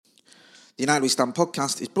The United We Stand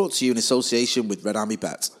podcast is brought to you in association with Red Army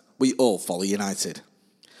Bet. We all follow United.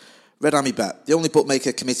 Red Army Bet, the only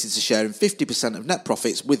bookmaker committed to sharing 50% of net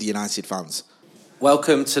profits with United fans.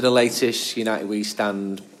 Welcome to the latest United We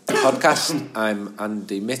Stand podcast. I'm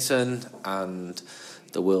Andy Mitten, and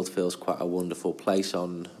the world feels quite a wonderful place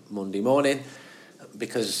on Monday morning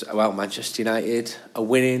because, well, Manchester United are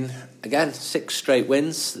winning again, 6 straight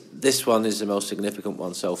wins. This one is the most significant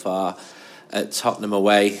one so far. At Tottenham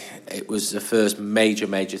away, it was the first major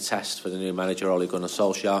test for the new manager, Ole Gunnar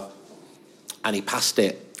Solskjaer, and he passed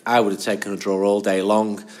it. I would have taken a draw all day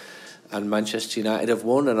long, and Manchester United have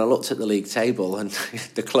won. And I looked at the league table, and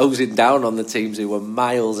they're closing down on the teams who were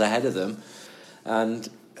miles ahead of them, and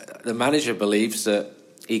the manager believes that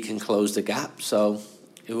he can close the gap. So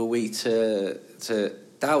who are we to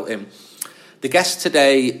doubt him? The guest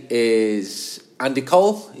today is Andy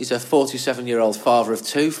Cole. He's a 47-year-old father of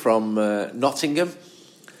 2 from Nottingham,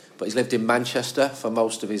 but he's lived in Manchester for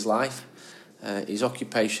most of his life. His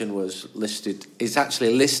occupation is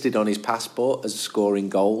actually listed on his passport as scoring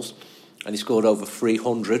goals, and he scored over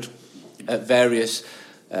 300 at various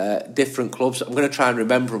different clubs. I'm going to try and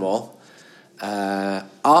remember them all.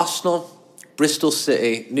 Arsenal, Bristol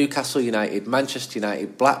City, Newcastle United, Manchester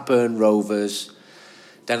United, Blackburn Rovers.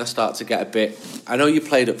 Then I start to get a bit... I know you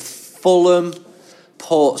played at Fulham,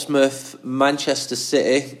 Portsmouth, Manchester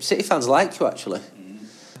City. City fans like you, actually.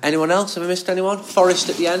 Anyone else? Have I missed anyone? Forest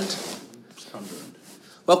at the end. Sunderland.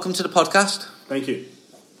 Welcome to the podcast. Thank you.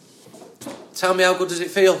 Tell me, how good does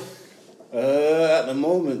it feel? At the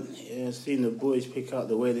moment, seeing the boys pick out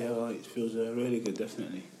the way they are, it feels really good,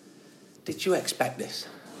 definitely. Did you expect this?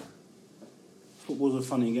 Football's a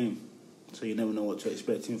funny game, so you never know what to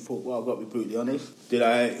expect in football. I've got to be brutally honest. Did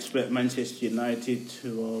I expect Manchester United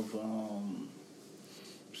to have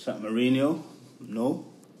sacked Mourinho? No.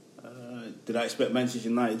 Did I expect Manchester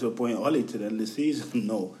United to appoint Ole to the end of the season?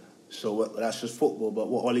 No. So that's just football. But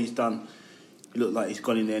what Ole's done, it looked like he's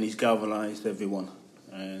gone in there and he's galvanised everyone.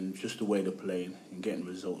 And just the way they're playing and getting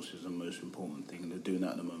results is the most important thing. And they're doing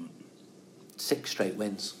that at the moment. 6 straight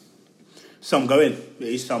wins. Some going. It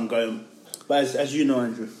is some going. But as you know,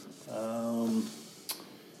 Andrew...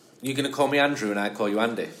 You're going to call me Andrew and I call you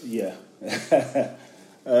Andy? Yeah.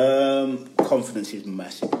 Confidence is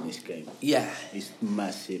massive in this game. Yeah. It's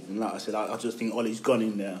massive. And like I said, I just think Ollie's gone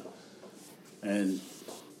in there and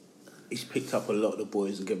he's picked up a lot of the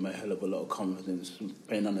boys and given them a hell of a lot of confidence.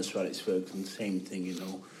 Playing under Sir Alex Ferguson, same thing, you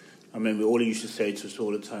know. I remember all he used to say to us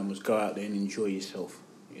all the time was go out there and enjoy yourself.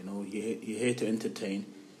 You know, you're here to entertain.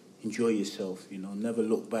 Enjoy yourself, you know. Never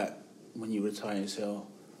look back when you retire and say, oh,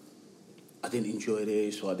 I didn't enjoy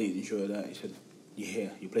this or I didn't enjoy that. He said, you're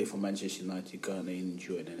here, you play for Manchester United, go out there and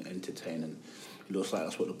enjoy it and entertain. And it looks like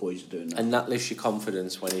that's what the boys are doing now. And that lifts your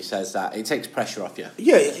confidence when he says that. It takes pressure off you.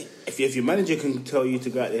 Yeah, if your manager can tell you to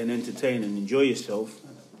go out there and entertain and enjoy yourself,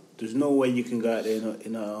 there's no way you can go out there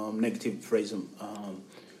in a negative phrase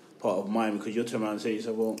part of mind, because you'll turn around and say to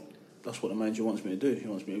yourself, well, that's what the manager wants me to do. He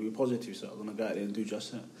wants me to be positive, so I'm going to go out there and do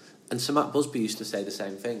just that. And Sir Matt Busby used to say the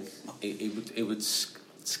same thing. He would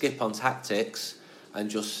skip on tactics and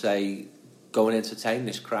just say, go and entertain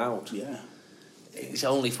this crowd. Yeah. It's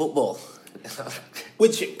only football.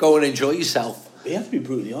 Which, go and enjoy yourself. You have to be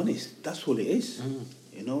brutally honest. That's all it is.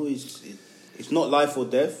 You know, it's not life or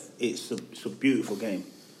death. It's a beautiful game.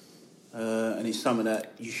 And it's something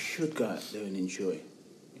that you should go out there and enjoy.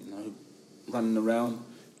 You know, running around,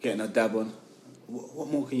 getting a dab on. What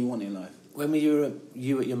more can you want in life? When were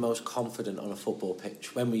you at your most confident on a football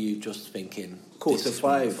pitch? When were you just thinking... Quarter to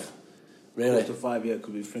 5. Really? Quarter to 5,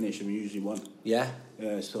 could be finished, and we usually won. Yeah?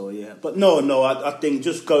 Yeah, so, yeah. But no, I think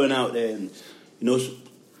just going out there and, you know,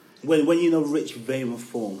 when you're in a rich vein of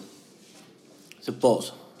form... It's a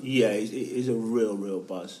buzz. Yeah, it is a real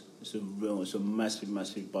buzz. It's a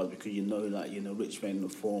massive buzz, because you know that you're in a rich vein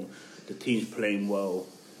of form, the team's playing well,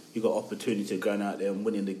 you got opportunity to go out there and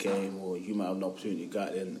winning the game, or you might have an opportunity to go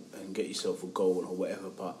out there and get yourself a goal or whatever,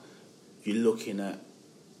 but you're looking at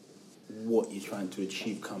what you're trying to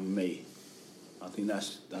achieve come May. I think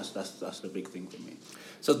that's the big thing for me.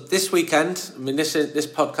 So this weekend, I mean, this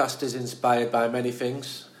podcast is inspired by many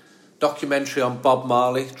things. Documentary on Bob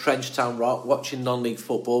Marley, Trenchtown Rock, watching non-league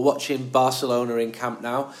football, watching Barcelona in Camp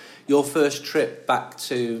Nou. Your first trip back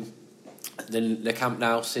to the Camp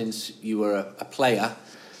Nou since you were a player.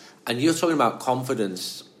 And you're talking about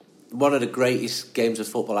confidence. One of the greatest games of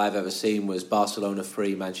football I've ever seen was Barcelona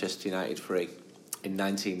 3, Manchester United 3 in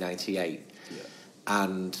 1998. Yeah.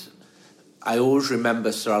 And I always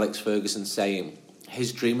remember Sir Alex Ferguson saying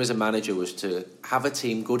his dream as a manager was to have a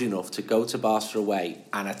team good enough to go to Barca away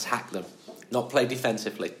and attack them, not play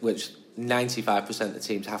defensively, which 95% of the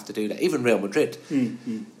teams have to do that, even Real Madrid.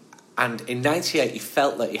 Mm-hmm. And in 98, he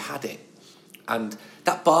felt that he had it. And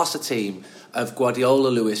that Barca team of Guardiola,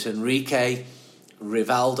 Luis Enrique,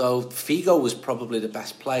 Rivaldo, Figo was probably the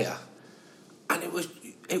best player. And it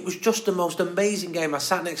was just the most amazing game. I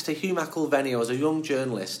sat next to Hugh McElvenny as a young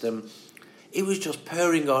journalist, and he was just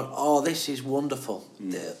purring on, "Oh, this is wonderful."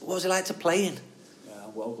 What was it like to play in?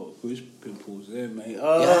 Well, I've got goosebumps there, mate.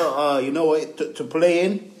 Yeah. You know what? To play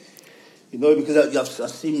in, you know, because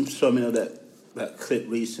I've seen some of that clip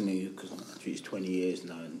recently, because actually it's 20 years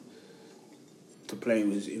now, and to play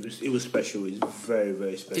in it was special. It was very,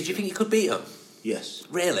 very special. Did you think you could beat them? Yes.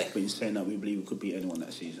 Really? But in saying that, we believe we could beat anyone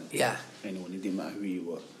that season. Yeah. Anyone. It didn't matter who you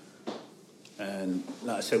were. And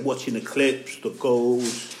like I said, watching the clips, the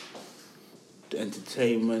goals, the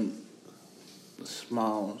entertainment, the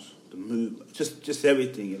smiles, the movement, just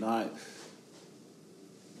everything, you know.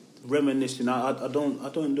 Reminiscing, I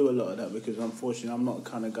don't do a lot of that because unfortunately I'm not the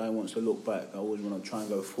kind of guy who wants to look back. I always want to try and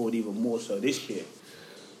go forward, even more so this year.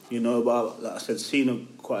 You know, but like I said, seeing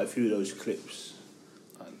quite a few of those clips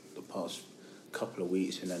the past couple of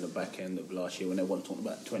weeks, and then the back end of last year when everyone talking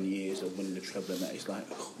about 20 years of winning the treble and that, it's like,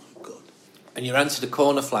 oh my God. And you ran to the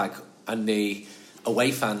corner flag and the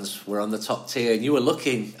away fans were on the top tier and you were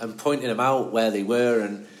looking and pointing them out where they were.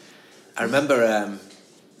 And I remember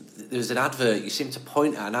there was an advert, you seemed to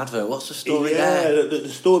point at an advert. What's the story there? Yeah, the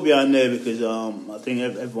story behind there, because I think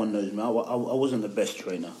everyone knows me. I wasn't the best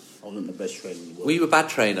trainer. I wasn't the best trainer in the world. Were you a bad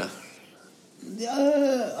trainer?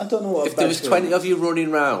 Yeah, I don't know what. If there was 20 of you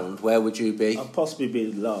running round, where would you be? I'd possibly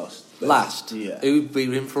be last. Last? Yeah. Who would be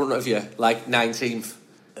in front of you? Like 19th?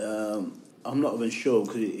 I'm not even sure,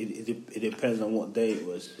 because it depends on what day it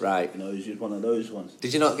was. Right. You know, it was just one of those ones.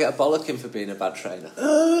 Did you not get a bollocking for being a bad trainer?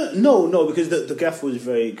 No, because the gaffer was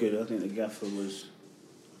very good. I think the gaffer was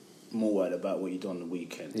more worried about what you do on the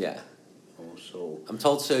weekend. Yeah. Also, I'm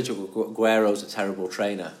told Sergio Aguero's a terrible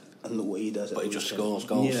trainer. And look what he does. But he just scores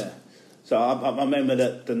goals. Yeah. So I remember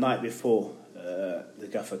that the night before, the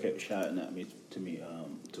gaffer kept shouting at me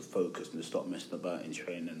to focus and to stop messing about in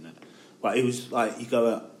training and that. But it was like, you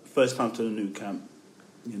go out, first time to the new camp,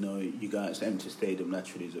 you know, you go out, it's an empty stadium,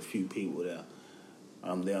 naturally, there's a few people there.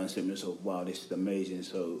 I'm there and saying to myself, wow, this is amazing.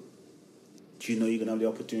 So, do you know you're going to have the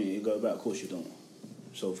opportunity to go back? Of course you don't.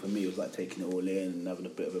 So for me, it was like taking it all in and having a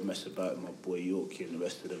bit of a mess about with my boy Yorkie and the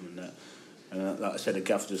rest of them and that. And like I said, the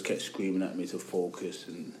gaffer just kept screaming at me to focus.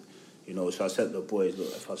 And, you know, so I said to the boys, look,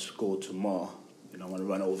 if I score tomorrow, you know, I'm going to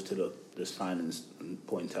run over to the sign and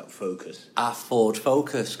point out focus. Ford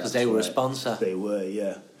Focus, because they were a sponsor. They were,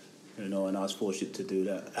 yeah. You know, and I was fortunate to do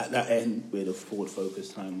that. At that end, where the Ford Focus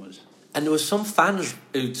time was. And there were some fans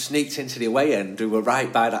who sneaked into the away end who were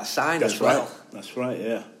right by that sign as well. Right. That's right,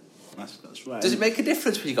 yeah. That's right. Does it make a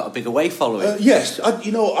difference when you've got a big away following? Yes. I've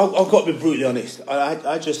got to be brutally honest.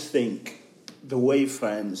 I just think the away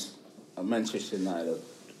fans at Manchester United,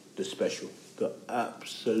 they're special. They're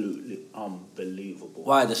absolutely unbelievable.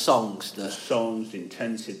 Why? The songs? The songs, the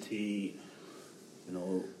intensity, you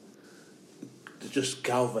know, they just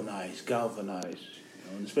galvanise. You know,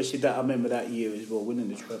 and especially that, I remember that year as well, winning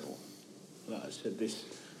the treble. Like I said, this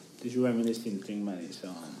reminiscing thing, man, it's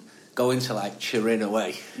going to like cheering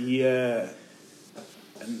away. Yeah.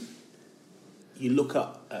 And you look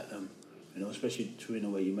up at them, you know, especially cheering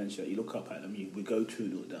away, you mentioned that, you look up at them, we go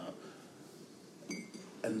 2-0 down,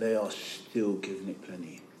 and they are still giving it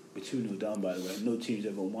plenty. We're 2-0 down, by the way. No team's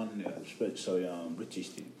ever won there. Sorry, British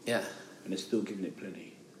team. Yeah. And they're still giving it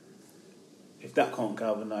plenty. If that can't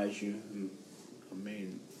galvanise you,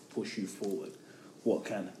 push you forward, what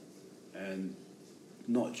can? And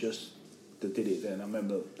not just they did it then. I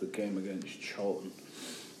remember the game against Charlton,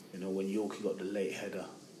 you know, when Yorkie got the late header.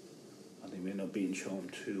 I think we ended up beating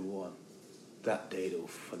Charlton 2-1. That day they were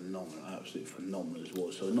phenomenal, absolutely phenomenal as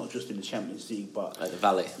well. So not just in the Champions League, but at the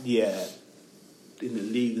Valley. Yeah, in the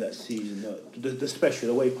league that season, the special,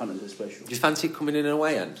 the away punters are special. Do you fancy coming in an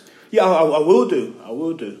away end? Yeah, I will do.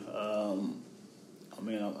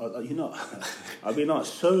 I've been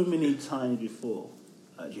asked so many times before,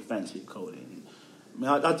 do you fancy Colin? I mean,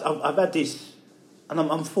 I've had this, and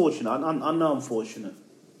I'm fortunate. I know I'm fortunate.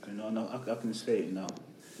 You know, I can say it now.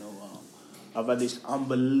 You know, I've had this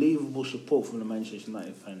unbelievable support from the Manchester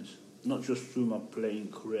United fans, not just through my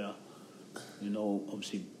playing career. You know,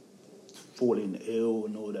 obviously falling ill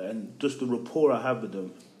and all that, and just the rapport I have with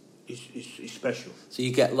them is special. So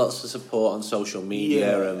you get lots of support on social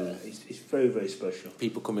media, and it's very, very special.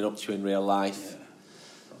 People coming up to you in real life. Yeah.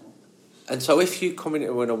 And so if you come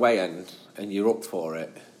into an away end and you're up for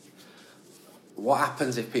it, what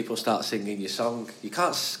happens if people start singing your song? You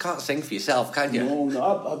can't sing for yourself, can you? No,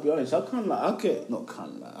 I'll be honest.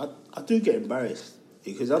 I do get embarrassed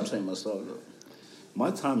because I'm saying to myself, look, my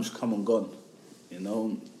time's come and gone. You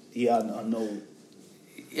know, yeah, I know.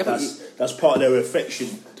 Yeah, that's part of their affection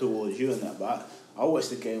towards you and that. But I watch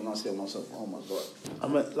the game and I say to myself, oh my God. I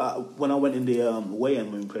mean, like when I went in the away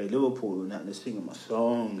end when we played Liverpool and that, and they're singing my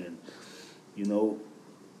song and you know,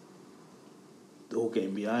 they're all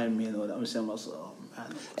getting behind me and all that. I'm saying to myself, oh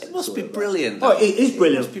man, it must be brilliant. Oh, it is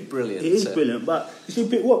brilliant. It must be brilliant. It is brilliant. But you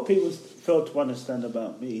see, what people fail to understand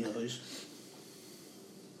about me, you know, is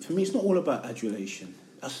for me, it's not all about adulation.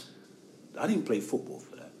 I didn't play football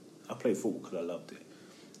for that. I played football because I loved it.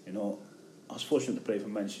 You know, I was fortunate to play for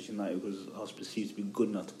Manchester United because I was perceived to be good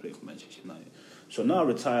enough to play for Manchester United. So now I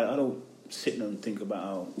retired, I don't sit there and think about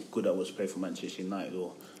how good I was to play for Manchester United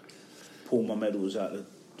or pull my medals out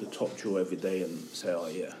the top drawer every day and say, oh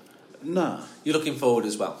yeah. Nah. You're looking forward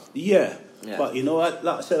as well. Yeah. But you know, like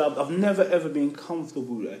I said, I've never ever been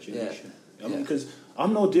comfortable with adulation. Yeah. I mean, because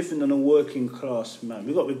I'm no different than a working class man.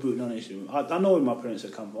 We've got to be brutally honest. I know where my parents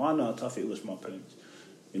have come from. I know how tough it was for my parents.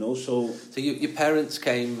 You know, so your parents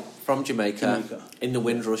came from Jamaica in the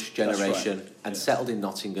Windrush generation right. and settled in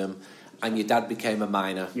Nottingham, and your dad became a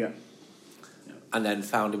miner. Yeah. And then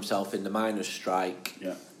found himself in the miners' strike.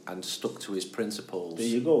 Yeah. And stuck to his principles. There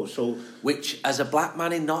you go. So, which, as a black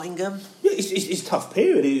man in Nottingham, yeah, it's tough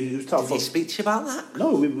period. It was tough. Did he speak to you about that?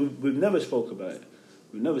 No, we've never spoke about it.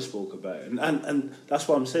 We've never spoke about it, and that's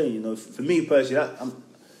what I'm saying. You know, for me personally,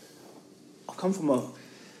 I come from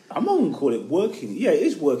I'm not going to call it working. Yeah, it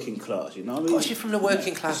is working class. You know, what I mean, you're from the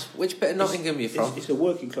working class. Which bit of Nottingham are you from? It's a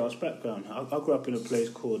working class background. I grew up in a place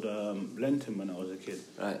called Lenton when I was a kid.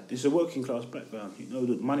 Right. It's a working class background. You know,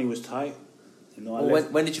 the money was tight. You know,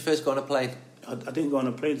 when did you first go on a plane? I didn't go on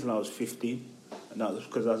a plane until I was 15, and that was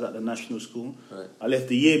because I was at the national school. Right. I left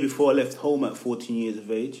the year before I left home at 14 years of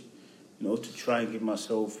age, you know, to try and give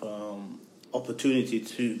myself opportunity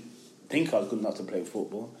to think I was good enough to play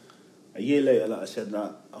football. A year later, like I said,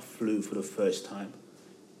 I flew for the first time,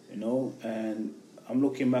 you know, and I'm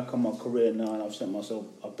looking back on my career now, and I've set myself,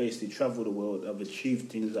 I've basically travelled the world, I've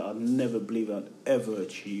achieved things that I'd never believe I'd ever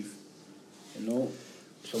achieve, you know.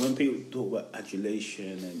 So when people talk about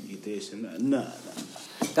adulation and you this and that, nah.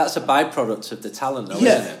 That's a byproduct of the talent, though,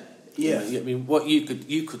 yeah. isn't it? Yeah. You know, I mean, what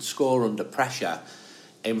you could score under pressure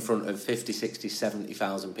in front of 50, 60,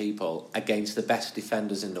 70,000 people against the best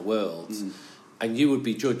defenders in the world, and you would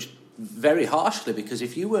be judged very harshly because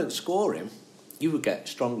if you weren't scoring, you would get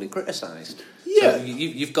strongly criticised. Yeah. So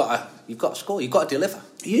you've got to score. You've got to deliver.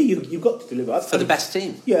 Yeah, you've got to deliver for the best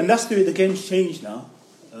team. Yeah, and that's the way the game's changed now.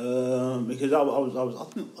 Because I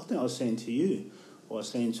think I was saying to you, or I was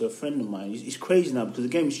saying to a friend of mine, it's crazy now because the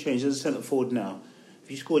game's changed. As a centre forward now, if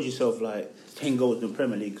you scored yourself like 10 goals in the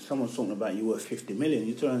Premier League, someone's talking about you worth 50 million.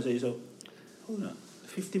 You turn around and say to yourself, hold on,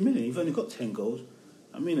 50 million? You've only got 10 goals.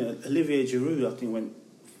 I mean, Olivier Giroud, I think, went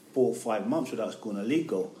 4 or 5 months without scoring a league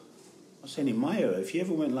goal. I was saying in my era, if you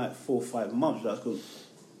ever went like 4 or 5 months without scoring,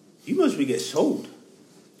 you must be get sold.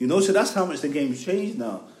 You know, so that's how much the game's changed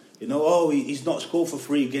now. You know, he's not scored for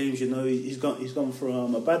 3 games. You know, he's gone for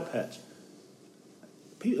a bad patch.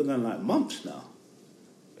 People are going like months now.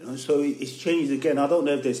 You know, so it's changed again. I don't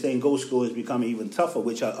know if they're saying goal scorers become even tougher,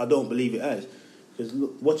 which I don't believe it has. Because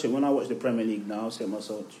when I watch the Premier League now, I say to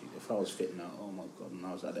myself, if I was fit now, oh my God, when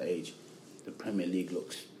I was at that age, the Premier League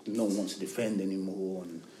looks, no one wants to defend anymore.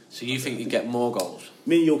 And so you think you get more goals?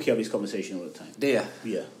 Me and Yorkie have this conversation all the time. Do you?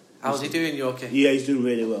 Yeah. How's he doing, Yorkie? Yeah, he's doing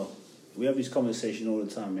really well. We have this conversation all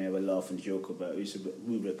the time. We have a laugh and joke about it.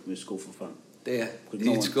 We reckon we score for fun. Yeah,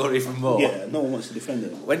 you'd score even more. Yeah, no one wants to defend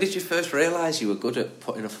it. When did you first realise you were good at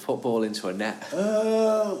putting a football into a net?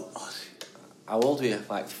 How old were you?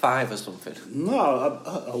 Like 5 or something? No,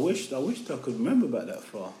 I wished I could remember back that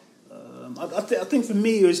far. I think for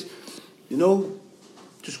me it was, you know,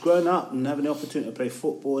 just growing up and having the opportunity to play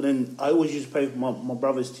football. And then I always used to play for my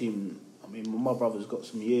brother's team. I mean, my brother's got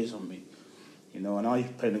some years on me. You know, and I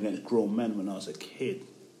played against grown men when I was a kid.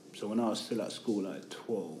 So when I was still at school, like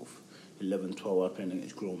 11, 12, I was playing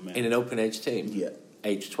against grown men. In an open age team? Yeah.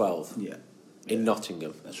 Age 12? Yeah. In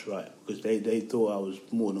Nottingham? That's right. Because they thought I was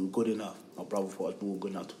more than good enough. My brother thought I was more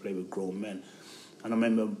good enough to play with grown men. And I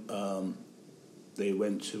remember they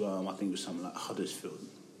went to, I think it was something like Huddersfield,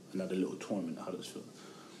 and had a little tournament at Huddersfield.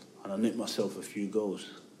 And I nicked myself a few goals.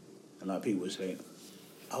 And like people were saying,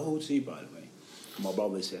 how old is he, by the way? And my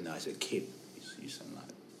brother was saying, no, he's a kid. He's something like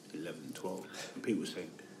 11, 12. And people were saying,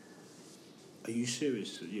 are you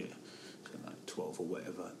serious? So, yeah. So like 12 or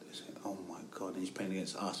whatever. They say, oh my God, and he's playing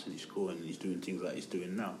against us and he's scoring and he's doing things like he's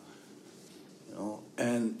doing now. You know?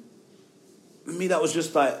 And me, that was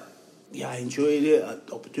just like, yeah, I enjoyed it. I had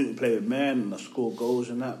the opportunity to play with men and I scored goals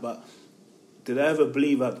and that. But did I ever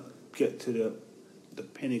believe I'd get to the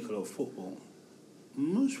pinnacle of football?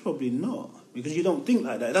 Most probably not, because you don't think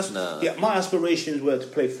like that. Yeah, my aspirations were to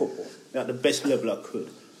play football at the best level I could.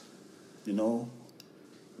 You know,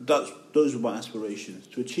 those were my aspirations.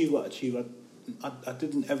 To achieve what I achieved, I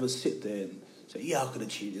didn't ever sit there and say, yeah, I could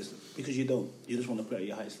achieve this, because you don't. You just want to play at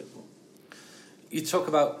your highest level. You talk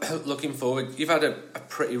about looking forward. You've had a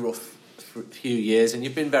pretty rough few years, and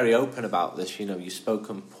you've been very open about this. You know, you've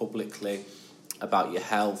spoken publicly about your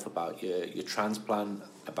health, about your transplant,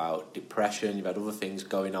 about depression. You've had other things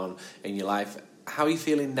going on in your life. How are you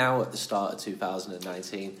feeling now at the start of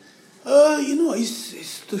 2019? You know,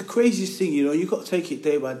 it's the craziest thing. You know, you got to take it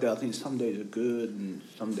day by day. I think some days are good and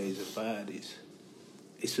some days are bad.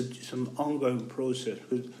 It's an ongoing process,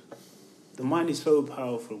 because the mind is so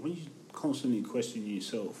powerful. When you constantly question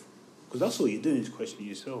yourself, because that's all you're doing is questioning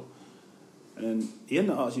yourself, and then you end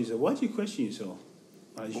up asking yourself, why do you question yourself?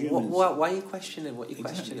 As humans, why are you questioning what you're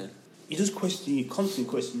questioning? You just you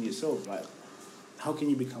constantly question yourself, like, how can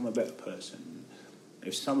you become a better person?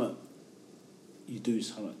 If you do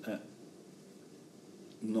something that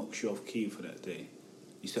knocks you off key for that day,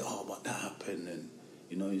 you say, oh, but that happened, and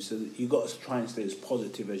you know, you got to try and stay as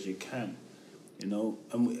positive as you can, you know.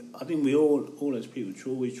 And I think we all as people, should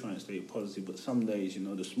always try and stay positive, but some days, you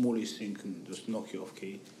know, the smallest thing can just knock you off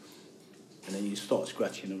key, and then you start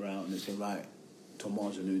scratching around and say, right,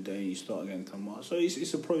 tomorrow's a new day, and you start again tomorrow. So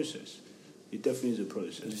it's a process. It definitely is a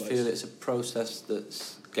process. You feel it's a process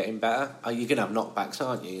that's getting better? Are you going to have knockbacks,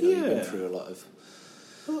 aren't you? You know, yeah. You've been through a lot of...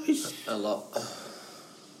 a lot.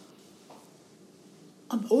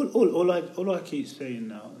 All I keep saying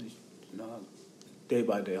now is, you know, day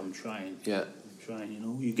by day I'm trying. Yeah. I'm trying, you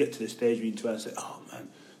know. You get to the stage where you try and say, oh, man,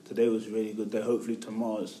 today was a really good day. Hopefully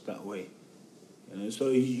tomorrow's that way. You know, so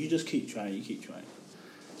you just keep trying, you keep trying.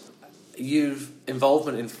 You've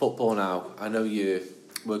involvement in football now. I know you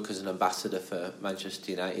work as an ambassador for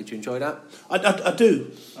Manchester United. Do you enjoy that? I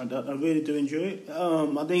do. I really do enjoy it.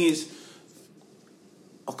 I think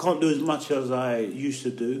I can't do as much as I used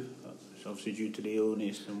to do. It's obviously due to the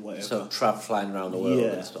illness and whatever. So flying around the world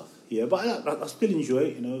and stuff. Yeah, but I still enjoy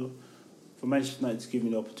it, you know. For Manchester United to give me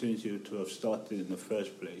the opportunity to have started in the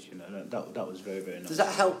first place, you know, that was very, very nice. Does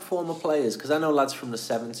that help former players? Because I know lads from the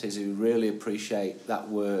 70s who really appreciate that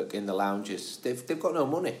work in the lounges. They've got no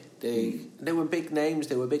money. They were big names,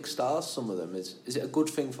 they were big stars, some of them. Is it a good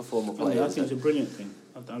thing for former players? I think it's a brilliant thing.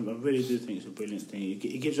 I really do think it's a brilliant thing.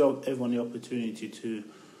 It gives everyone the opportunity to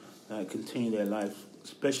continue their life,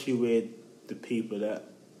 especially with the people that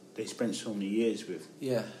they spent so many years with.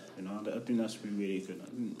 Yeah. You know, I think that's been really good.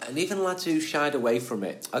 And even lads who shied away from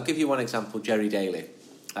it. I'll give you one example, Jerry Daly.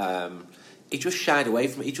 He just shied away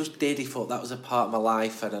from it. He just did. He thought that was a part of my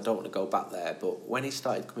life and I don't want to go back there. But when he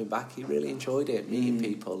started coming back, he really enjoyed it, meeting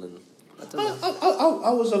people. And I don't know.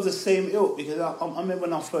 I was of the same ilk, because I remember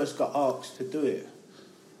when I first got asked to do it.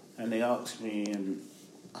 And they asked me, and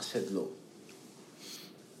I said, look,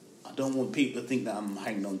 I don't want people to think that I'm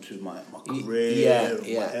hanging on to my career or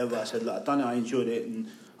whatever. I said, look, I've done it, I enjoyed it, and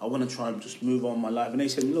I want to try and just move on my life. And they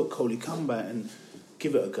said, look, Coley, come back and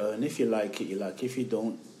give it a go. And if you like it, you like it. If you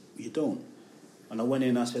don't, you don't. And I went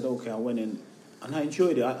in, I said, okay, I went in. And I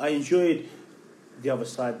enjoyed it. I enjoyed the other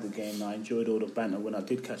side of the game. I enjoyed all the banter when I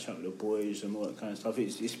did catch up with the boys and all that kind of stuff.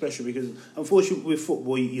 It's special because, unfortunately, with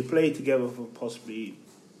football, you play together for possibly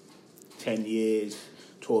 10 years,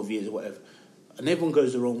 12 years or whatever. And everyone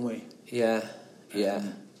goes the wrong way. Yeah.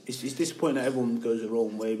 It's disappointing that everyone goes the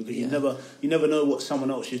wrong way, because you never know what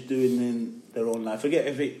someone else is doing in their own life. Forget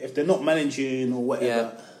if they're not managing or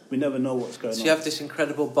whatever. Yeah. We never know what's going on. So you have this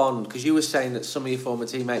incredible bond, because you were saying that some of your former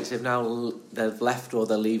teammates they've left or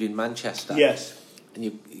they're leaving Manchester. Yes.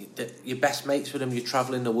 And you're best mates with them. You're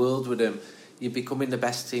travelling the world with them. You're becoming the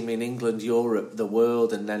best team in England, Europe, the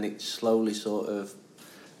world, and then it slowly sort of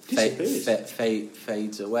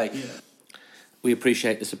fades away. Yeah. We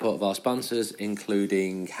appreciate the support of our sponsors,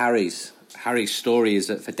 including Harry's. Harry's story is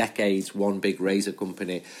that for decades, one big razor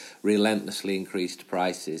company relentlessly increased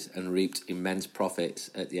prices and reaped immense profits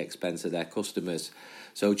at the expense of their customers.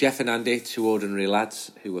 So Jeff and Andy, two ordinary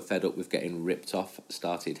lads who were fed up with getting ripped off,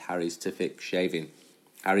 started Harry's to fix shaving.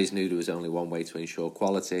 Harry's knew there was only one way to ensure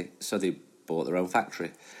quality, so they bought their own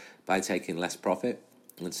factory. By taking less profit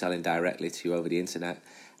and selling directly to you over the internet,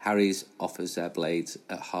 Harry's offers their blades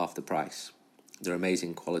at half the price. They're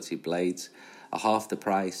amazing quality blades are half the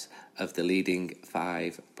price of the leading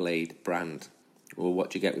 5-blade brand. Well, what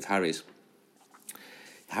do you get with Harry's?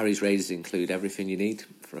 Harry's razors include everything you need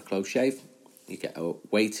for a close shave. You get a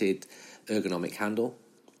weighted ergonomic handle,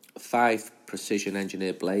 5 precision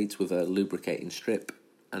engineered blades with a lubricating strip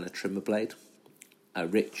and a trimmer blade, a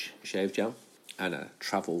rich shave gel, and a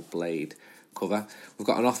travel blade cover. We've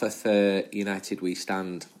got an offer for United We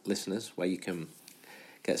Stand listeners where you can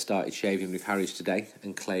get started shaving with Harry's today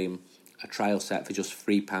and claim a trial set for just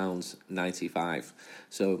 £3.95.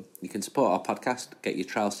 So you can support our podcast, get your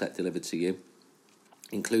trial set delivered to you,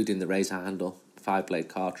 including the razor handle, 5-blade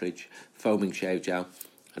cartridge, foaming shave gel,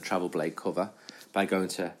 and travel blade cover by going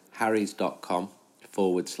to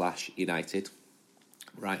harrys.com/United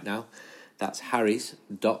right now. That's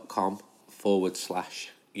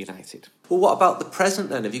harrys.com/United. Well, what about the present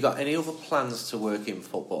then? Have you got any other plans to work in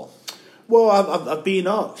football? Well, I've been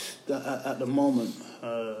asked at the moment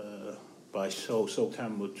by Sol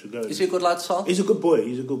Campbell to go. Is he a good lad, Sol? He's a good boy.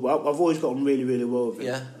 He's a good boy. I've always got on really, really well with him.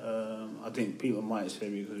 Yeah. I think people might say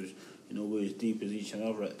because we're as deep as each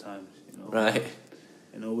other at times. Right.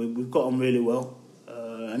 We've got on really well,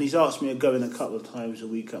 and he's asked me to go in a couple of times a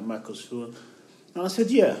week at Macclesfield, and I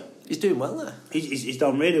said yeah. He's doing well there. He's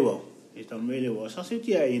done really well. He's done really well. So I said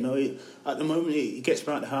yeah. At the moment he gets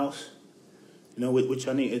me out of the house. Which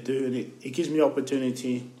I need to do, and it gives me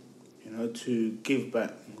opportunity, to give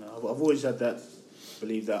back. I've always had that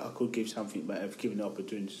belief that I could give something back if given the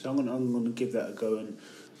opportunity. So I'm going to give that a go and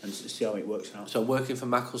see how it works out. So working for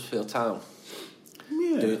Macclesfield Town,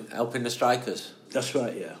 helping the strikers. That's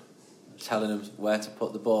right, yeah. Telling them where to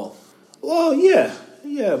put the ball. Well, yeah,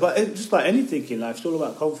 but just like anything in life, it's all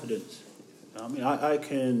about confidence. I mean, I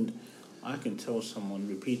can tell someone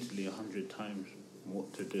repeatedly 100 times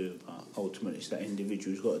what to do, but ultimately it's that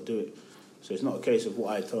individual who's got to do it. So it's not a case of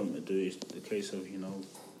what I tell them to do, it's the case of,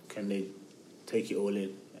 can they take it all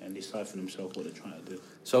in and decide for themselves what they're trying to do.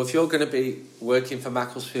 So if you're going to be working for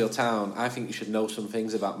Macclesfield Town, I think you should know some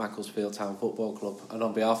things about Macclesfield Town Football Club. And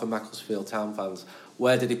on behalf of Macclesfield Town fans,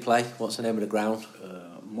 where did he play? What's the name of the ground?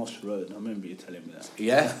 Moss Road. I remember you telling me that.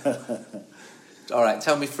 Yeah? All right,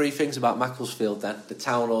 tell me 3 things about Macclesfield then, the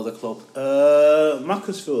town or the club.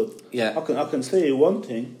 Macclesfield. Yeah. I can tell you one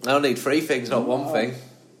thing. I don't need 3 things, not one thing.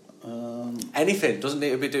 Anything, doesn't need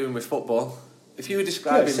to be doing with football. If you were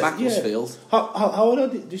describing Macclesfield... Yeah. How would I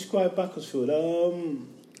describe Macclesfield?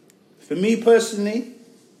 For me personally,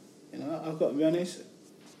 I've got to be honest,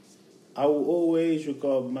 I will always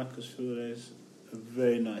regard Macclesfield as a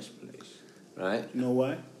very nice place. Right. You know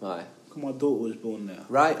why? Why? Because my daughter was born there.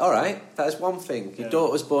 Right, all right. That's one thing. Your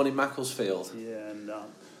daughter was born in Macclesfield. Yeah, and...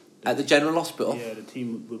 at the General Hospital? Yeah, the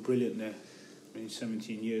team were brilliant there.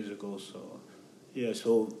 17 years ago, so... Yeah,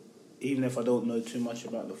 so even if I don't know too much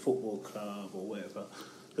about the football club or whatever,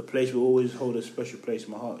 the place will always hold a special place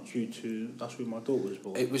in my heart due to... That's where my daughter was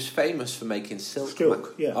born. It was famous for making silk.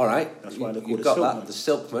 Yeah. All right. That's why they call it got Silkman. that, the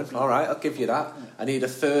Silkman. Yeah. All right, I'll give you that. Yeah. I need a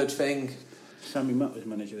third thing. Sammy Mack was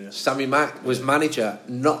manager there. Sammy Mack was manager.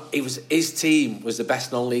 His team was the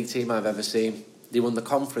best non-league team I've ever seen. They won the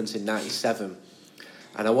conference in '97,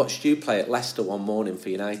 and I watched you play at Leicester one morning for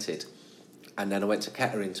United, and then I went to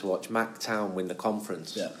Kettering to watch Mack Town win the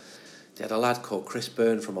conference. Yeah. They had a lad called Chris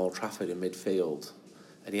Byrne from Old Trafford in midfield,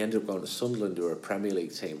 and he ended up going to Sunderland, who were a Premier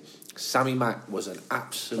League team. Sammy Mack was an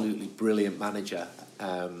absolutely brilliant manager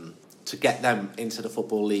to get them into the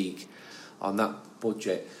Football League on that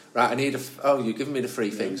budget. Right, I need you're giving me the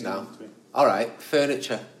 3 things now. 3. All right,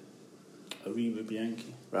 furniture. Arriva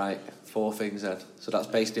Bianchi. Right, 4 things then. So that's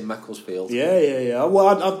based in Macclesfield. Yeah.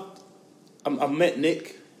 Well, I've met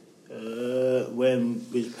Nick when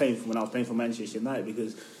I was playing for Manchester United,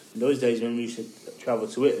 because in those days when we used to travel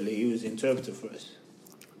to Italy, he was the interpreter for us.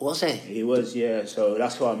 Was he? He was, yeah. So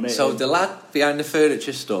that's why I met him. So the lad behind the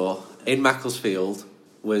furniture store in Macclesfield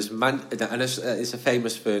was and it's a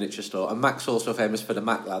famous furniture store, and Mac's also famous for the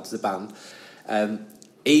Mac Lads, the band.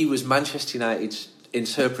 He was Manchester United's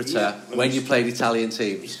interpreter when you played Italian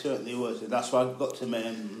teams. He certainly was. That's why I got to meet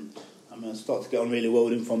him. I started to get on really well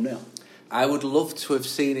with him from there. I would love to have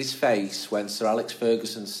seen his face when Sir Alex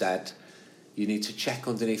Ferguson said, "You need to check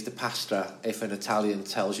underneath the pasta if an Italian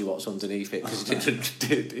tells you what's underneath it," because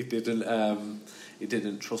he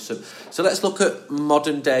didn't trust him. So let's look at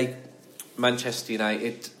modern day Manchester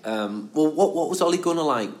United. What was Ole Gunnar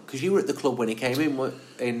like? Because you were at the club when he came in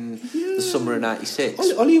the summer of '96.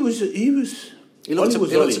 Ole was. He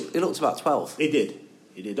looked about 12. He did.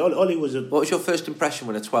 Ole was a... What was your first impression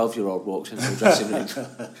when a 12-year-old walks into the dressing room?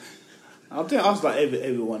 I think I was like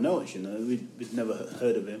everyone else, We'd never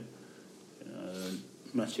heard of him.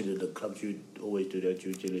 Naturally, the clubs would always do their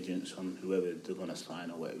due diligence on whoever they're going to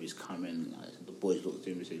sign or whatever is coming. Like, the boys looked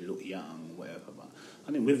at him and said, "Look young," or whatever. But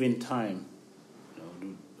I think within time,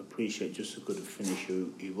 appreciate just as good a finisher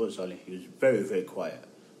he was. He was very, very quiet.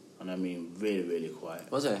 And I mean, really, really quiet.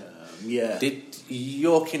 Was it? Yeah. Did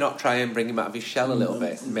Yorkie not try and bring him out of his shell a little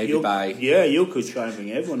bit? Maybe by... Yeah, you could try and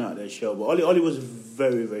bring everyone out of their shell. But Ollie was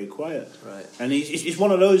very, very quiet. Right. And it's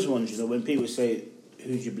one of those ones, when people say,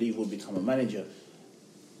 who do you believe will become a manager?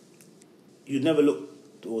 You never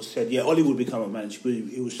looked or said, yeah, Ollie would become a manager, but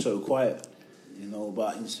he was so quiet.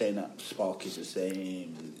 But in saying that, Spark is the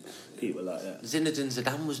same, and people like that. Zinedine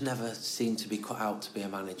Zidane was never seen to be cut out to be a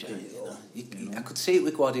manager. I could see it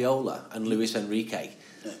with Guardiola and Luis Enrique,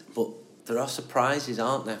 but there are surprises,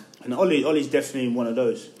 aren't there? And Ollie's definitely one of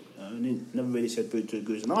those. Never really said boo to a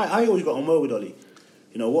goose. And I always got on well with Ollie.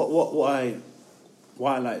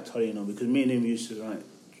 Why I liked Ollie, because me and him used to, like,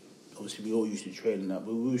 obviously we all used to train and that,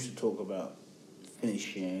 but we used to talk about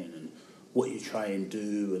finishing and what you try and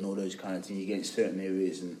do and all those kind of things. You get in certain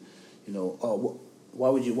areas and, why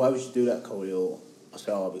would you do that, Coley? Or I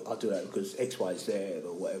say, I'll do that because X, Y, Z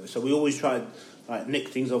or whatever. So we always try like nick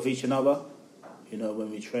things off each other, when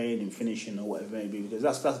we train and finishing or whatever it may be. Because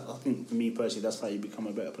that's I think for me personally, that's how you become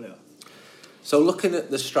a better player. So looking at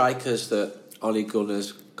the strikers that Ole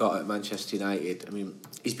Gunnar's got at Manchester United, I mean,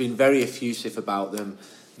 he's been very effusive about them,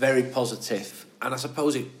 very positive, and I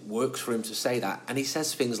suppose it works for him to say that. And he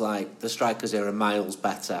says things like, the strikers here are miles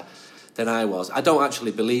better than I was. I don't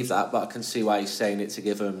actually believe that, but I can see why he's saying it to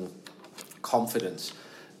give him confidence.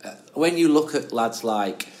 When you look at lads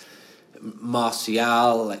like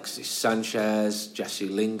Martial, Alexis Sanchez, Jesse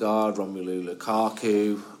Lingard, Romelu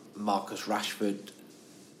Lukaku, Marcus Rashford,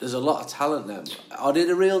 there's a lot of talent there. Are they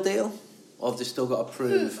the real deal? Or have they still got to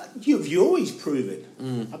prove? You always prove it.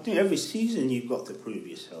 I think every season you've got to prove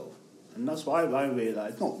yourself. And that's why I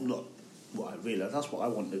realised, not what I realised, that's what I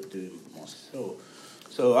wanted to do myself.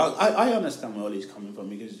 So I understand where Ollie's coming from,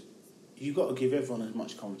 because you've got to give everyone as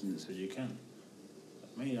much confidence as you can.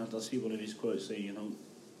 I mean, I see one of his quotes say,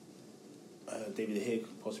 David De Gea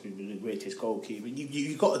could possibly be the greatest goalkeeper.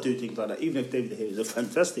 You've got to do things like that, even if David De Gea is a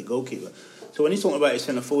fantastic goalkeeper. So when he's talking about his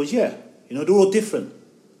centre forwards, they're all different.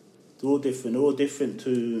 They're all different. They're all different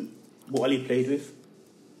to what Ollie played with.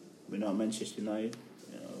 We're not Manchester United.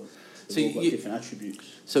 They've all got different attributes.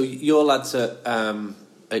 So your lads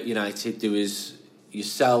at United, there was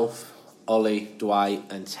yourself, Ollie, Dwight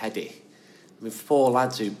and Teddy. I mean, 4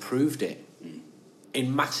 lads who proved it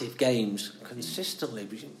in massive games consistently.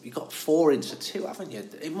 You got 4 into 2, haven't you?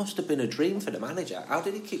 It must have been a dream for the manager. How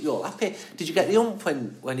did he keep you all happy? Did you get the hump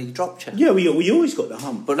when he dropped you? Yeah, we always got the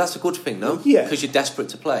hump. But that's a good thing, though? Yeah. Because you're desperate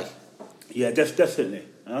to play. Yeah, definitely.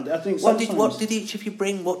 I think what did each of you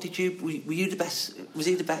bring? Were you the best? Was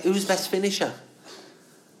he the best? Who was best finisher?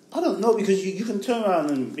 I don't know, because you can turn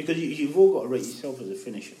around and because you've all got to rate yourself as a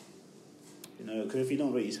finisher. Because if you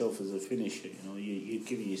don't rate yourself as a finisher, you're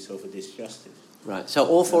giving yourself a disjustice. Right. So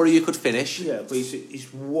all 4 of you could finish. Yeah, but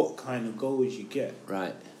it's what kind of goals you get.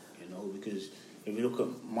 Right. Because if you look at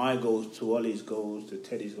my goals to Ollie's goals, to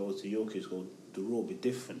Teddy's goals, to Yorkie's goals, they'll all be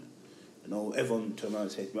different. Everyone turn around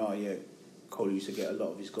and say, "Oh yeah, Cole used to get a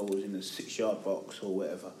lot of his goals in the 6-yard box or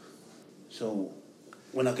whatever." So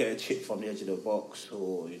when I get a chip from the edge of the box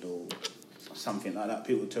or something like that,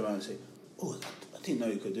 people turn around and say, "Oh, I didn't know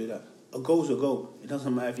you could do that." A goal's a goal. It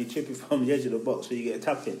doesn't matter if you chip it from the edge of the box or you get a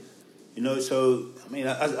tap in. So I mean,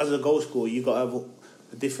 as a goal scorer, you've got to have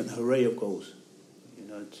a different array of goals,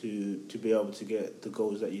 to be able to get the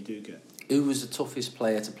goals that you do get. Who was the toughest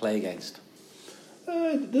player to play against?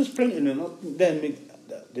 There's plenty of them. Then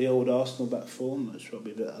the old Arsenal back four, that's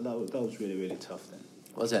probably that was really, really tough then.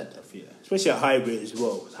 Was it? Tough, yeah. Especially at hybrid as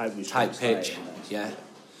well. Hybrid tight pitch, yeah.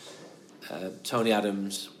 Tony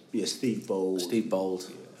Adams. Yeah, Steve Bold.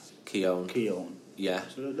 Yeah. Keown. Yeah.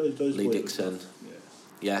 So those Lee Dixon.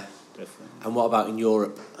 Yeah. Definitely. And what about in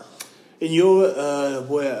Europe? In Europe,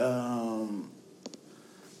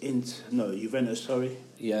 Juventus, sorry.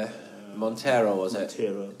 Yeah. Montero, was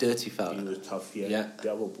Montero. it? Dirty fella. He was tough, yeah.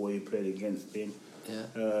 The other boy who played against him.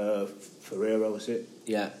 Yeah. Ferreira, was it?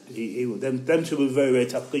 Yeah. Them two were very, very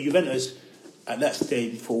tough. Because Juventus, at that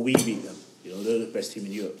stage, before we beat them, they're the best team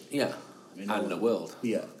in Europe. Yeah. And in the world.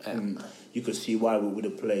 Yeah. And you could see why with the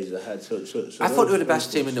players they had. So I thought they were the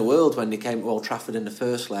best team in the world when they came to Old Trafford in the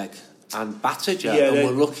first leg and battered you, and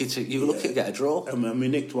were lucky to get a draw. I mean, we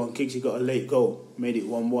nicked one. Giggsy got a late goal, made it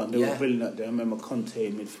 1-1. They were brilliant out there. I remember Conte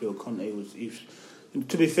in midfield. Conte was,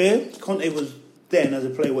 to be fair, Conte was then as a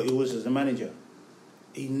player what he was as a manager.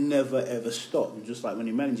 He never ever stopped. And just like when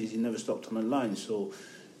he manages, he never stopped on the line. So,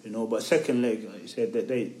 but second leg, like you said, that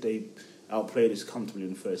they outplayed us comfortably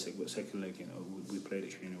in the first leg. But second leg, we played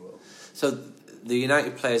extremely well. So the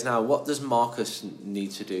United players now, what does Marcus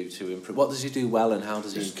need to do to improve? What does he do well, and how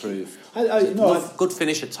does he improve? Good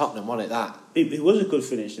finish at Tottenham, wasn't it? That it was a good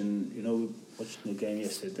finish, and watching the game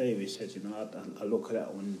yesterday, we said, I look at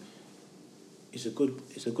that one. It's a good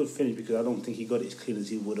finish because I don't think he got it as clean as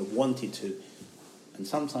he would have wanted to. And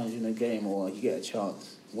sometimes in a game, or you get a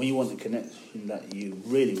chance, when you want the connection that you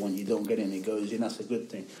really want, you don't get it and it goes in. That's a good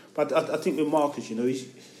thing. But I think with Marcus, he's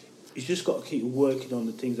just got to keep working on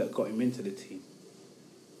the things that got him into the team.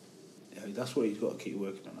 That's what he's got to keep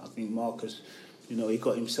working on. I think Marcus, he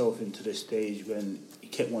got himself into the stage when he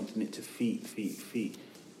kept wanting it to feet.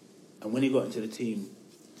 And when he got into the team,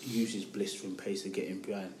 he used his blistering pace to get him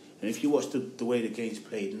behind. And if you watch the way the game's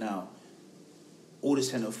played now, all the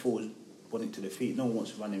centre forwards want it to the feet. No one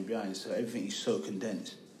wants to run in behind, so everything is so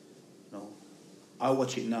condensed. I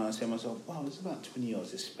watch it now and say to myself, wow, there's about 20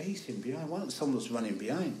 yards of space in behind. Why don't someone else running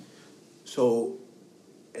behind? So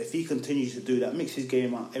if he continues to do that, mix his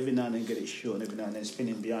game up, every now and then get it short and every now and then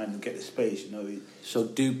spinning behind and get the space, So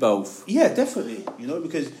do both. Yeah, definitely.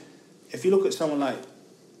 Because if you look at someone like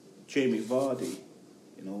Jamie Vardy,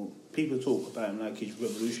 people talk about him like he's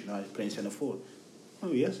revolutionised playing centre forward.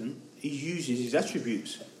 No, he hasn't. He uses his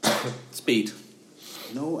attributes. Speed.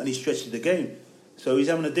 And he stretches the game. So he's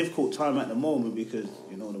having a difficult time at the moment because,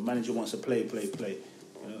 the manager wants to play.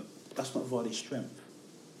 That's not Vardy's strength.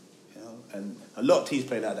 And a lot of teams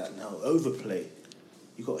play like that now. Overplay.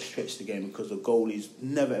 You've got to stretch the game because the goalie's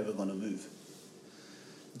never ever going to move.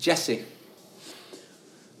 Jesse,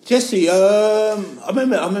 I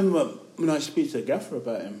remember when I speak to the gaffer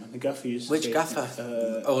about him, and the gaffer used to which say...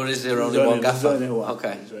 gaffer? Or is there only one gaffer? There's only one.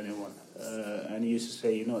 Okay. There's only one. And he used to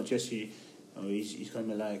say, Jesse, he's going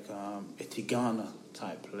to be like a Tigana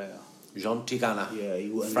type player. Jean Tigana.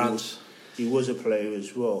 Yeah, France. He was a player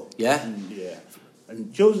as well. Yeah? Yeah.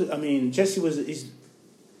 And Jesse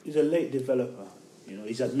he's a late developer.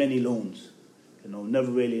 He's had many loans.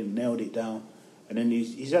 Never really nailed it down. And then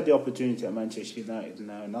he's had the opportunity at Manchester United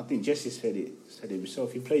now, and I think Jesse said it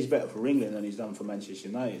himself. He plays better for England than he's done for Manchester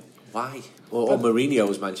United. Why? Or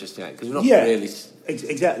Mourinho's Manchester United? Because we're not really...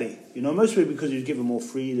 Exactly. Mostly because he's given more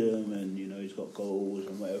freedom and, he's got goals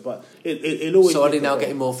and whatever. But it always... So are they now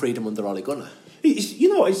getting more freedom under Ole Gunnar?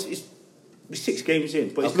 It's 6 games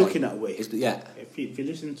in, but it's looking that way. If you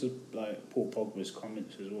listen to Paul Pogba's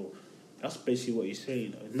comments as well, that's basically what he's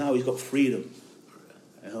saying. Now he's got freedom.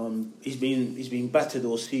 He's been battered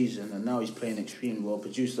all season, and now he's playing extremely well.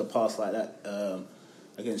 Produced a pass like that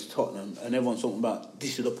against Tottenham, and everyone's talking about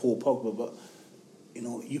this is the Paul Pogba. But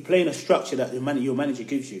you play in a structure that your manager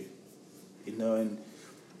gives you. And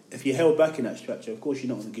if you're held back in that structure, of course you're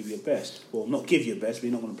not going to give your best. Well, not give your best, but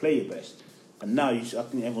you're not going to play your best. And now I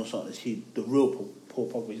think everyone's starting to see the real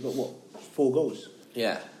Paul Pogba. He's got 4 goals?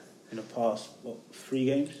 Yeah. In the past, 3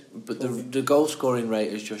 games? But the goal scoring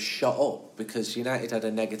rate has just shot up because United had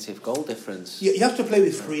a negative goal difference. You have to play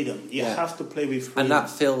with freedom. You have to play with freedom. And that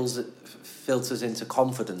filters into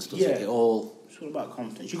confidence, doesn't it? It's all about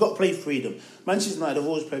confidence. You've got to play freedom. Manchester United have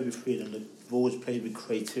always played with freedom. They've always played with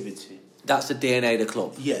creativity. That's the DNA of the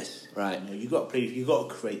club? Yes. Right. You've got to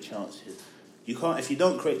create chances. You can't. If you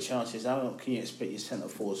don't create chances, can you expect your centre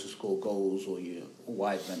forwards to score goals or your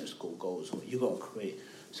wide men to score goals? You've got to create.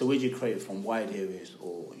 So where do you create from wide areas,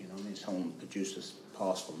 or someone produces a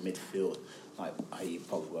pass from midfield, like i.e.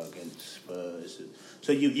 Pogba against Spurs?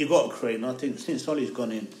 So you got to create. And I think since Solly's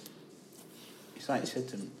gone in, it's like he said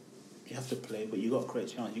to him, you have to play, but you got to create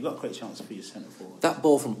chances. You got to create chances for your centre forward. That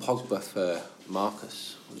ball from Pogba for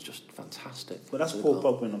Marcus was just fantastic. But that's Paul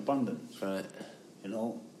Pogba in abundance, right?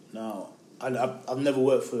 Now I've never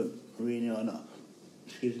worked for Mourinho.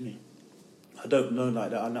 Excuse me. I don't know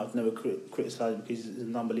like that. I've never criticised him because he's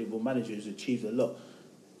an unbelievable manager who's achieved a lot.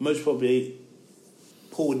 Most probably,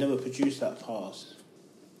 Paul would never produce that pass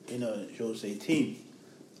in a Jose team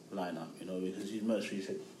lineup, because he's mostly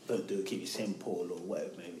said, don't do it, keep it simple or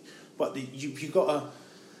whatever maybe. But you got to,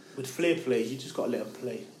 with flair players, you just got to let them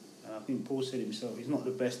play. And I think Paul said himself, he's not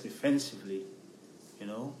the best defensively,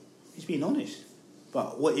 He's being honest.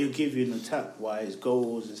 But what he'll give you in attack-wise,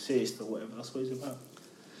 goals, assists or whatever, that's what he's about.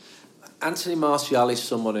 Anthony Martial is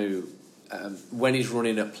someone who, when he's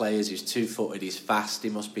running at players, he's 2-footed, he's fast, he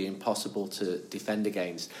must be impossible to defend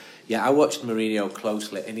against. Yeah, I watched Mourinho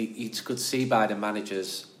closely, and you could see by the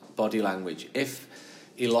manager's body language, if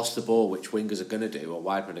he lost the ball, which wingers are going to do, or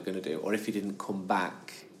wide men are going to do, or if he didn't come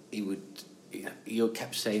back, he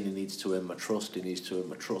kept saying he needs to earn my trust,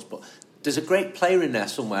 But there's a great player in there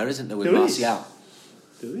somewhere, isn't there, with Martial?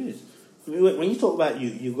 There is. When you talk about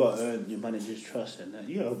you've got to earn your manager's trust, and that,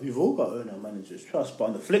 we've all got to earn our manager's trust. But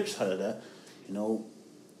on the flip side of that,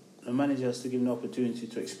 the manager has to give him the opportunity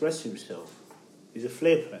to express himself. He's a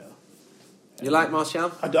flair player. You like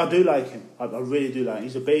Martial? I do like him. I really do like him.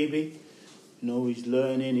 He's a baby. You know, he's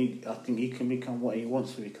learning. I think he can become what he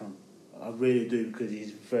wants to become. I really do, because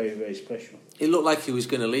he's very, very special. It looked like he was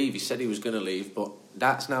going to leave. He said he was going to leave, but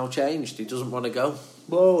that's now changed. He doesn't want to go.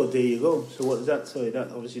 Well, there you go. So what does that tell you?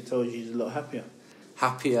 That obviously tells you he's a lot happier.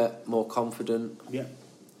 Happier, more confident. Yeah.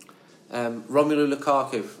 Romelu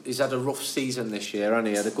Lukaku, he's had a rough season this year, and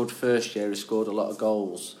he had a good first year. He scored a lot of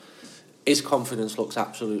goals. His confidence looks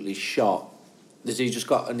absolutely shot. Does he just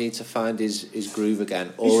got a need to find his groove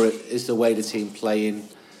again, or is the way the team playing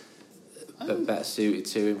better suited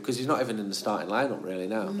to him? Because he's not even in the starting lineup really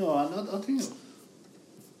now. No, I think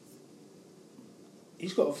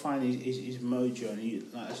he's got to find his mojo,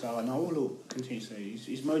 and like I said, I will continue to say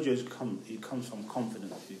his mojo comes from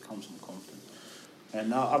confidence. It comes from confidence.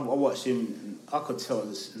 And I watched him, and I could tell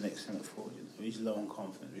this next centre forward, he's low on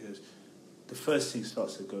confidence, because the first thing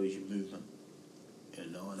starts to go is your movement. You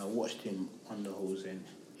know, and I watched him on the holes, and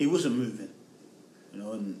he wasn't moving. You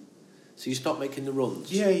know, and so you stop making the runs.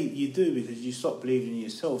 Yeah, you do, because you stop believing in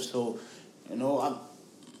yourself. So, you know,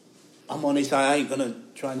 I'm honest. I ain't gonna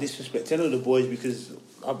try and disrespect any of the boys, because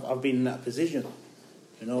I've been in that position.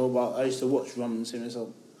 You know, but I used to watch Rum and say to myself,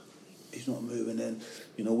 he's not moving. And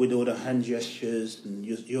you know, with all the hand gestures, and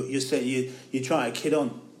you're trying to kid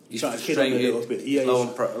on. You're trying to kid on a little bit. Yeah,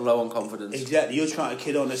 low on confidence. Exactly. You're trying to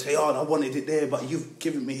kid on and say, oh, I wanted it there, but you've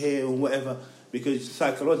given me here and whatever. Because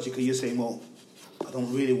psychologically, you're saying, well, I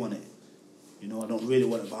don't really want it. You know, I don't really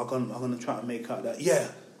want it, but I'm going to try to make out that, yeah,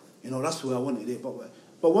 you know, that's where I wanted it.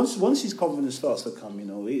 But once his confidence starts to come, you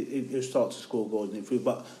know, he'll start to score goals and improve.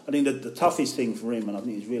 But I think the toughest thing for him, and I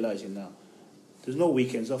think he's realising now, there's no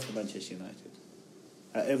weekends off for Manchester United.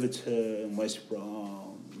 At Everton, West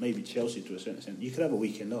Brom, maybe Chelsea to a certain extent, you could have a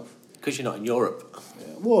weekend off. Because you're not in Europe.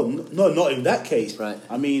 Yeah. Well, no, not in that case. Right.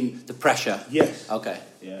 I mean... The pressure. Yes. Okay.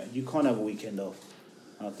 Yeah, you can't have a weekend off.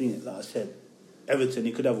 And I think, like I said, Everton,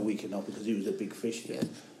 he could have a weekend off because he was a big fish there. Yeah.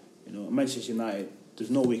 You know, Manchester United, there's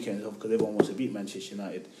no weekends off because everyone wants to beat Manchester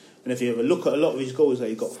United. And if you ever look at a lot of his goals that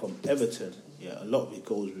he got from Everton, a lot of his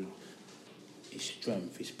goals with his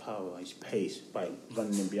strength, his power, his pace, by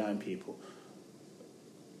running in behind people.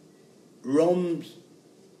 Roms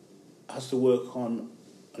has to work on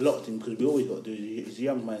a lot of things, because we always got to do. He's a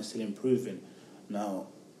young man still improving. Now,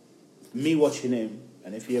 me watching him,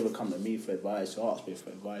 and if he ever come to me for advice or ask me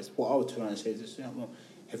for advice, what I would turn around and say is, well,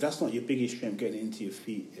 if that's not your biggest strength, getting into your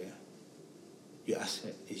feet, your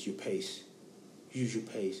asset is your pace. Use your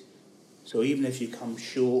pace. So even if you come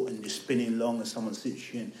short and you're spinning long and someone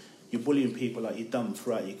sits you in, you're bullying people like you've done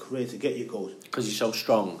throughout your career to get your goals. Because you're so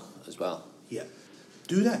strong as well. Yeah.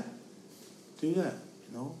 Do that. You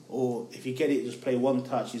know, or if you get it, just play one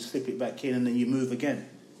touch, you slip it back in, and then you move again.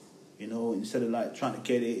 You know, instead of like trying to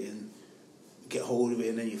get it and get hold of it,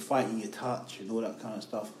 and then you're fighting your touch and all that kind of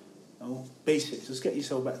stuff. You know, basics. Just get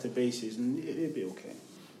yourself back to basics, and it'll be okay.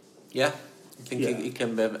 Yeah, I think he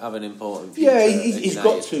can have an important future. Yeah, he's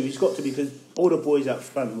got to. He's got to, because all the boys up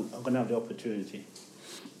front are going to have the opportunity.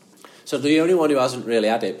 So the only one who hasn't really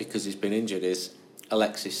had it because he's been injured is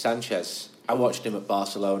Alexis Sanchez. I watched him at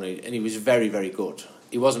Barcelona, and he was very, very good.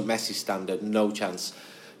 He wasn't Messi's standard, no chance.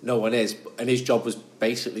 No one is. And his job was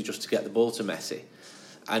basically just to get the ball to Messi.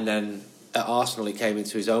 And then at Arsenal, he came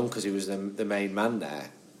into his own because he was the main man there.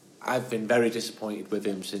 I've been very disappointed with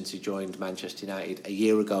him since he joined Manchester United a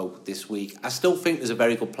year ago this week. I still think there's a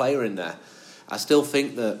very good player in there. I still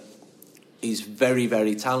think that he's very,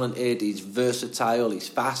 very talented. He's versatile. He's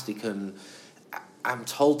fast. I'm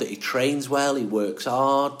told that he trains well. He works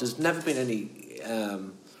hard. There's never been any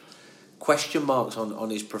question marks on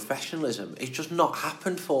his professionalism. It's just not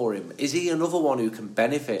happened for him. Is he another one who can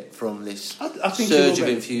benefit from this surge of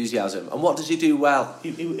enthusiasm? And what does he do well?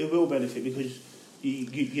 He will benefit, because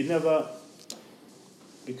you never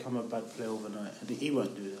become a bad player overnight. I think he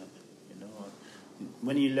won't do that. You know,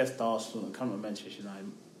 when he left Arsenal and come to Manchester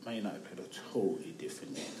United, Man United played a totally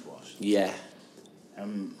different game to Arsenal. Yeah.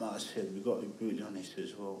 Like I said, we've got to be brutally honest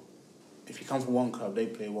as well. If you come from one club, they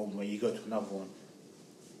play one way, you go to another one,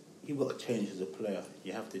 you've got to change as a player.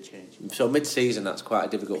 You have to change. So mid-season, that's quite a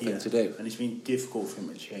difficult thing to do. And it's been difficult for him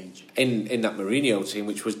to change. In that Mourinho team,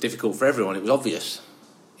 which was difficult for everyone, it was obvious.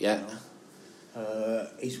 Yeah. You know?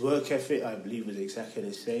 His work ethic, I believe, was exactly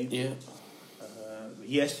the same. Yeah.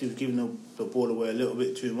 Yes, he was giving the ball away a little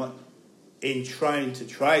bit too much in trying to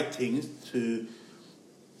try things to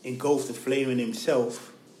engulf the flame in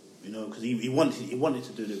himself, you know, because he wanted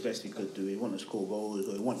to do the best he could do. He wanted to score goals,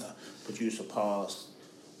 or he wanted to produce a pass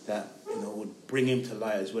that, you know, would bring him to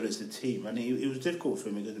light as well as the team. And it was difficult for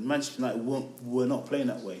him because Manchester United were not playing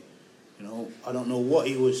that way. You know, I don't know what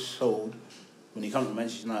he was sold, when he came to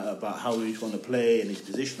Manchester United about how he was going to play and his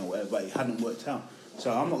position or whatever, but it hadn't worked out.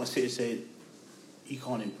 So I'm not going to sit and say he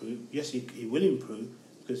can't improve. Yes, he will improve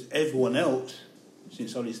because everyone else,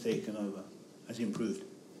 since Ollie's taken over, has improved.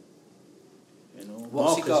 You know,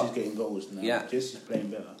 Marcus is getting goals now. Yeah. Jesse's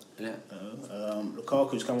playing better. Yeah.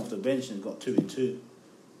 Lukaku's come off the bench and got 2 in 2.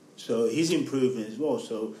 So he's improving as well.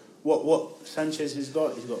 So what Sanchez has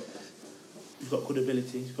got, he's got good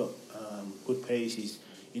ability. He's got good pace.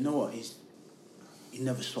 He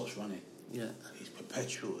never stops running. Yeah. He's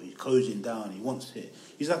perpetual. He's closing down. He wants it.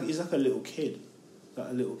 He's like a little kid.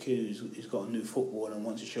 Like a little kid who's got a new football and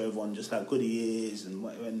wants to show everyone just how good he is.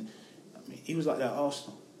 And he was like that at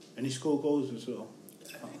Arsenal, and he scored goals as well.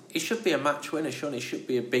 He should be a match winner, Sean. He should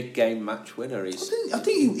be a big game match winner. I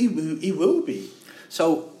think he will be.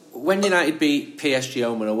 So when United beat PSG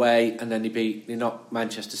home and away, and then they knocked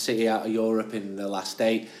Manchester City out of Europe in the last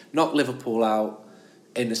 8, knocked Liverpool out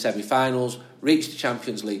in the semi-finals, reached the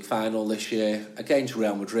Champions League final this year against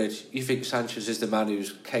Real Madrid. You think Sanchez is the man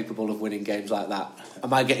who's capable of winning games like that?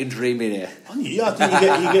 Am I getting dreamy here? Yeah, I think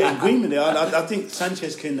you're getting dreamy there. I think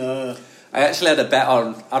Sanchez can... I actually had a bet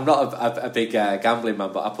on... I'm not a big gambling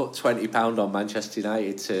man, but I put £20 on Manchester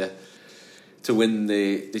United to win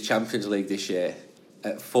the Champions League this year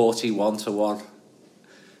at 41-1.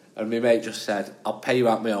 And my mate just said, I'll pay you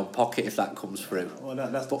out my own pocket if that comes through. Well,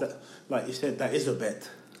 like you said, that is a bet.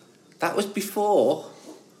 That was before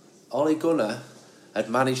Ole Gunnar had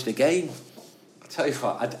managed the game. I tell you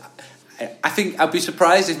what, I think I'd be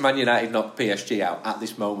surprised if Man United knocked PSG out at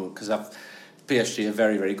this moment, because PSG are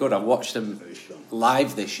very, very good. I've watched them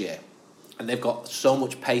live this year, and they've got so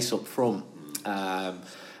much pace up front.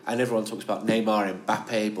 And everyone talks about Neymar and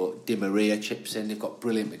Mbappe, but Di Maria chips in. They've got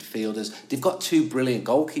brilliant midfielders. They've got 2 brilliant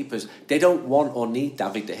goalkeepers. They don't want or need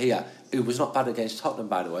David De Gea, who was not bad against Tottenham,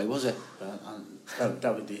 by the way, was he?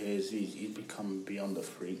 David De Gea, he's become beyond a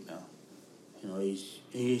freak now. You know, he's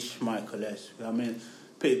Schmeichel-esque. I mean,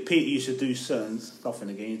 Pete used to do certain stuff in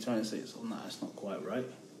the game, trying to say, no, that's not quite right.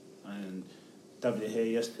 And David De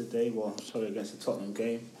Gea yesterday, against the Tottenham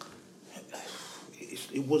game,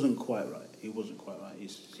 it wasn't quite right. It wasn't quite right.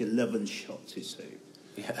 It's 11 shots he saved.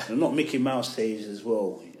 Yeah. And not Mickey Mouse saves as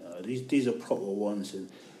well. These are proper ones, and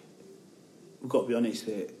we've got to be honest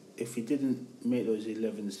here. If he didn't make those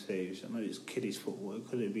 11 saves, I know it's kiddies football, it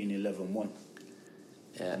could have been 11-1.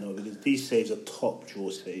 Yeah. You know, because these saves are top draw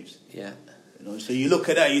saves. Yeah. You know, so you look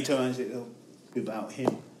at that, you turn and say, without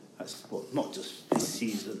him, that's not just this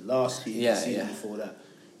season, last season, the season before that.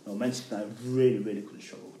 You know, Manchester United really, really could have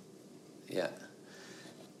struggled. Yeah.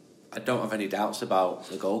 I don't have any doubts about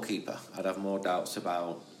the goalkeeper. I'd have more doubts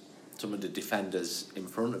about some of the defenders in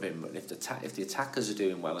front of him. But if the attackers are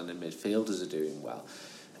doing well and the midfielders are doing well,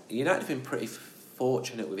 United have been pretty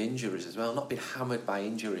fortunate with injuries as well. Not been hammered by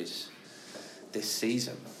injuries this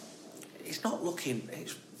season.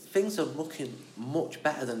 Things are looking much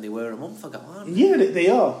better than they were a month ago, aren't they? Yeah, they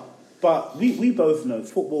are. But we both know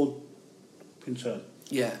football concern.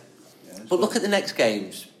 Yeah. But look at the next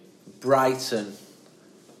games. Brighton,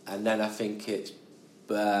 and then I think it's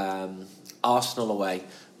Arsenal away,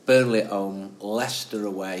 Burnley at home, Leicester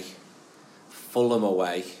away, Fulham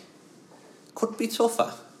away. Could be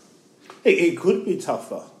tougher. It could be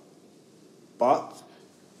tougher. But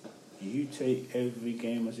you take every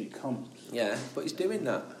game as it comes. Yeah, but he's doing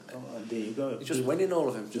that. Oh, there you go. He's just winning all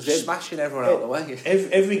of them, just smashing everyone out of the way.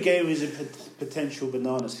 Every game is a potential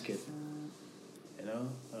banana skin. You know?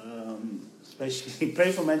 Especially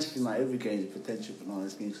playing for Manchester United, every game is a potential banana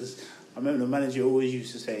skin. Because I remember the manager always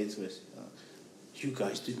used to say to us, you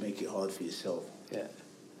guys do make it hard for yourself. Yeah.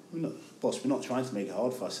 We're not trying to make it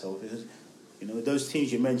hard for ourselves. Because, you know, those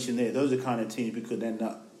teams you mentioned there, those are the kind of teams we could end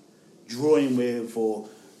up drawing with, or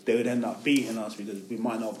they would end up beating us because we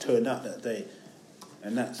might not have turned out that day.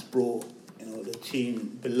 And that's brought, you know, the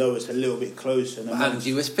team below us a little bit closer. And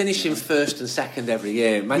you were finishing first and second every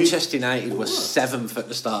year. Manchester United was 7th at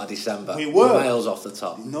the start of December. We were miles off the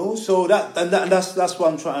top. No, so that's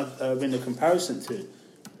what I'm trying to bring the comparison to.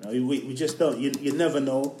 You know, we just don't. You never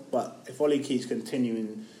know. But if Ollie keeps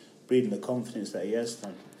continuing breeding the confidence that he has,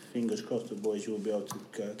 then fingers crossed, the boys will be able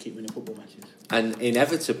to keep winning football matches. And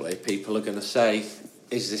inevitably, people are going to say,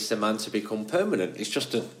 "Is this the man to become permanent?" It's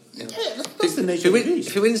just a. You know, that's the nature of the beast.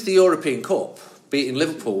 If he wins the European Cup, beating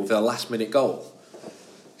Liverpool with a last-minute goal,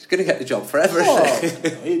 he's going to get the job forever.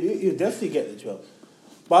 He'll definitely get the job.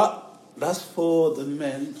 But that's for the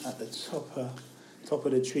men at the top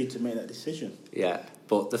of the tree to make that decision. Yeah,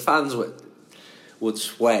 but the fans would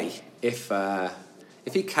sway if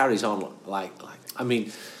he carries on like. I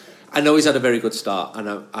mean, I know he's had a very good start,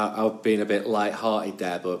 and I've been a bit light-hearted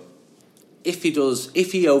there, but if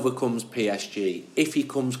he overcomes PSG, if he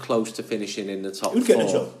comes close to finishing in the top He'll four, get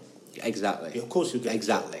the job. Exactly. Yeah, of course he'll get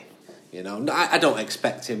exactly. You know, I don't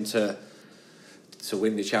expect him to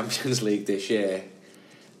win the Champions League this year.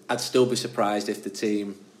 I'd still be surprised if the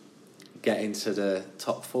team get into the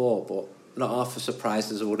top four, but not half as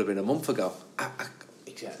surprised as I would have been a month ago.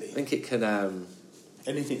 Exactly. I think it can.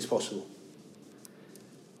 Anything's possible.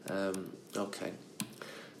 Okay.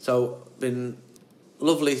 So, been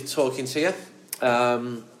lovely talking to you.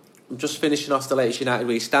 I'm just finishing off the latest United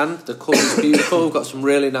We Stand. The cover's beautiful. We've got some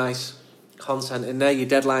really nice content in there. Your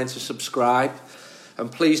deadline to subscribe.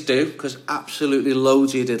 And please do, because absolutely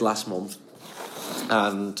loads you did last month.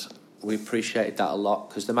 And we appreciated that a lot,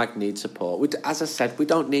 because the mag needs support. As I said, we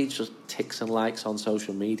don't need just ticks and likes on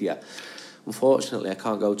social media. Unfortunately, I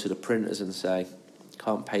can't go to the printers and say,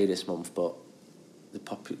 can't pay this month, but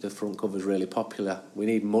the front cover's really popular. We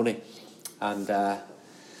need money. And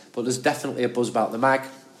but there's definitely a buzz about the mag.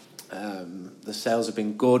 The sales have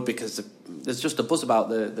been good because there's just a buzz about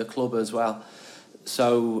the club as well.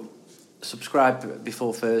 So subscribe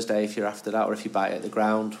before Thursday if you're after that, or if you buy it at the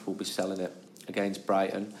ground, we'll be selling it against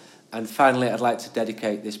Brighton. And finally, I'd like to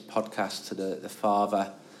dedicate this podcast to the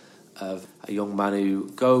father of a young man who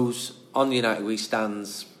goes on the United We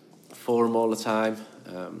Stands forum all the time.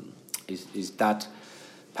 His dad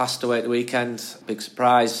passed away at the weekend. Big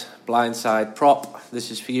surprise, blindside prop.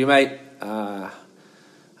 This is for you, mate.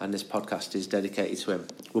 And this podcast is dedicated to him.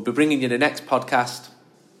 We'll be bringing you the next podcast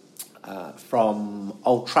from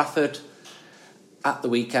Old Trafford at the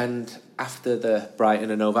weekend after the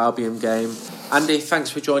Brighton and Hove Albion game. Andy,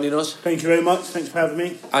 thanks for joining us. Thank you very much. Thanks for having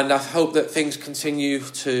me. And I hope that things continue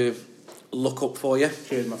to look up for you.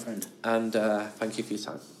 Cheers, my friend. And thank you for your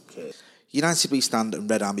time. Cheers. United We Stand and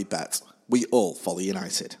Red Army Bet. We all follow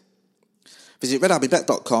United. Visit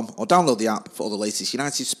redarmybet.com or download the app for all the latest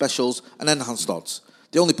United specials and enhanced odds.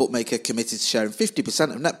 The only bookmaker committed to sharing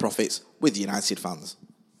 50% of net profits with United fans.